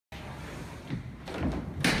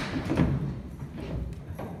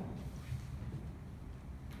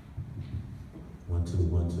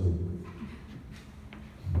1-2.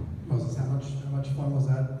 Moses, how much fun was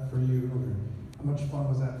that for you? Or how much fun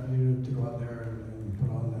was that for you to go out there and put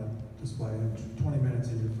on that display in 20 minutes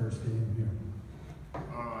in your first game here?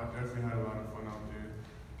 I definitely had a lot of fun out there,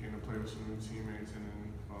 getting to play with some new teammates and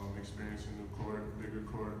then experiencing new court, bigger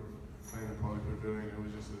court, playing in Pauley Pavilion. It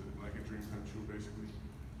was just like a dream come true, basically.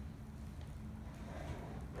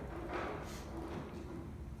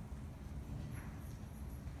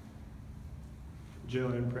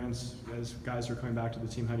 Jaylen, Prince, as guys are coming back to the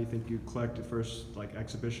team, how do you think you clicked at first, like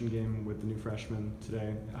exhibition game with the new freshmen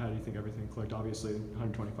today? How do you think everything clicked? Obviously,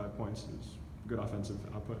 125 points is good offensive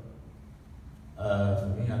output. For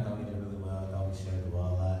me, I thought we did really well. I thought we shared the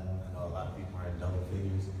ball a lot. I know a lot of people are in double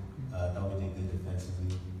figures. I thought we did good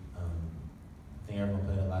defensively. I think everyone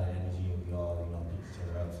played a lot of energy and we all, picked each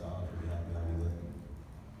other up, so I was really happy how we looked.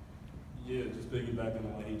 Yeah, just piggybacking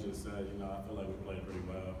on what he just said, I feel like we played pretty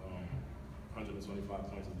well. 125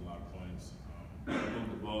 points is a lot of points. We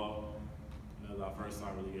moved the ball. It was our first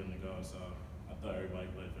time really getting to go, so I thought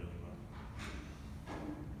everybody played fairly well.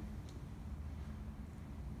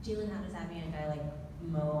 Jaylen, how does having a guy like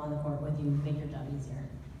Mo on the court with you make your job easier?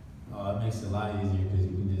 It makes it a lot easier because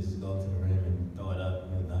you can just go to the rim and throw it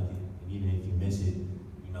up, dunk it. And even if you miss it,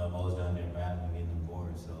 Mo's down there battling, getting them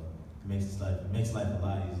boards. So it makes life a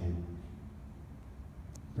lot easier.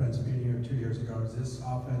 Prince, being here 2 years ago, does this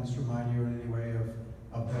offense remind you in any way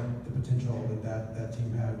of the potential that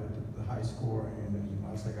team had with the high score and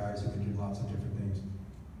lots of guys who can do lots of different things?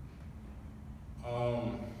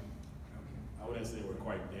 I wouldn't say we're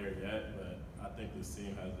quite there yet, but I think this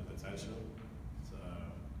team has the potential to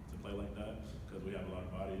play like that because we have a lot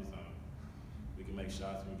of bodies. We can make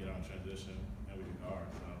shots, we can get on transition, and we can guard.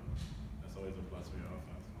 So that's always a plus for your offense.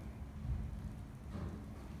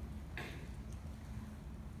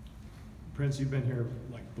 Prince, you've been here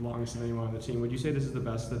like the longest of anyone on the team. Would you say this is the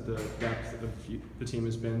best that the depth of the team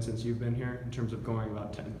has been since you've been here in terms of going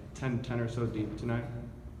about 10 or so deep tonight?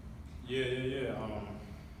 Yeah.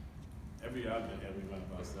 Every year I've been here, we went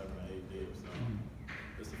about 7 or 8 deep. So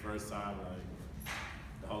it's the first time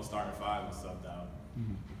the whole starting five was subbed out. We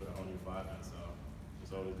put a whole new five in, so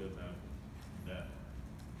it's always good to have that.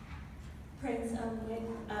 Prince, with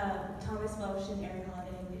Thomas Welsh and Aaron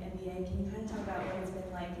Holiday in the NBA, can you kind of talk about what it's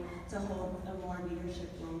been like to hold a more leadership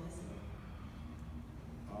role this year?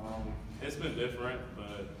 It's been different,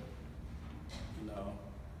 but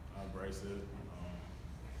I embrace it.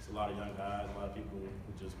 It's a lot of young guys, a lot of people who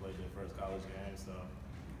just played their first college game, so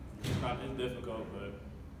it's difficult, but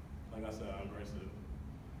like I said, I embrace it.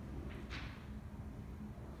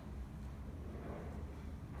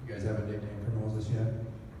 You guys have a nickname for Moses yet?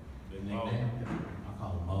 Nickname? I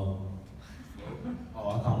call him Mo. Oh,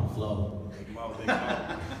 I call him Flo. Big Mo, Big Mo.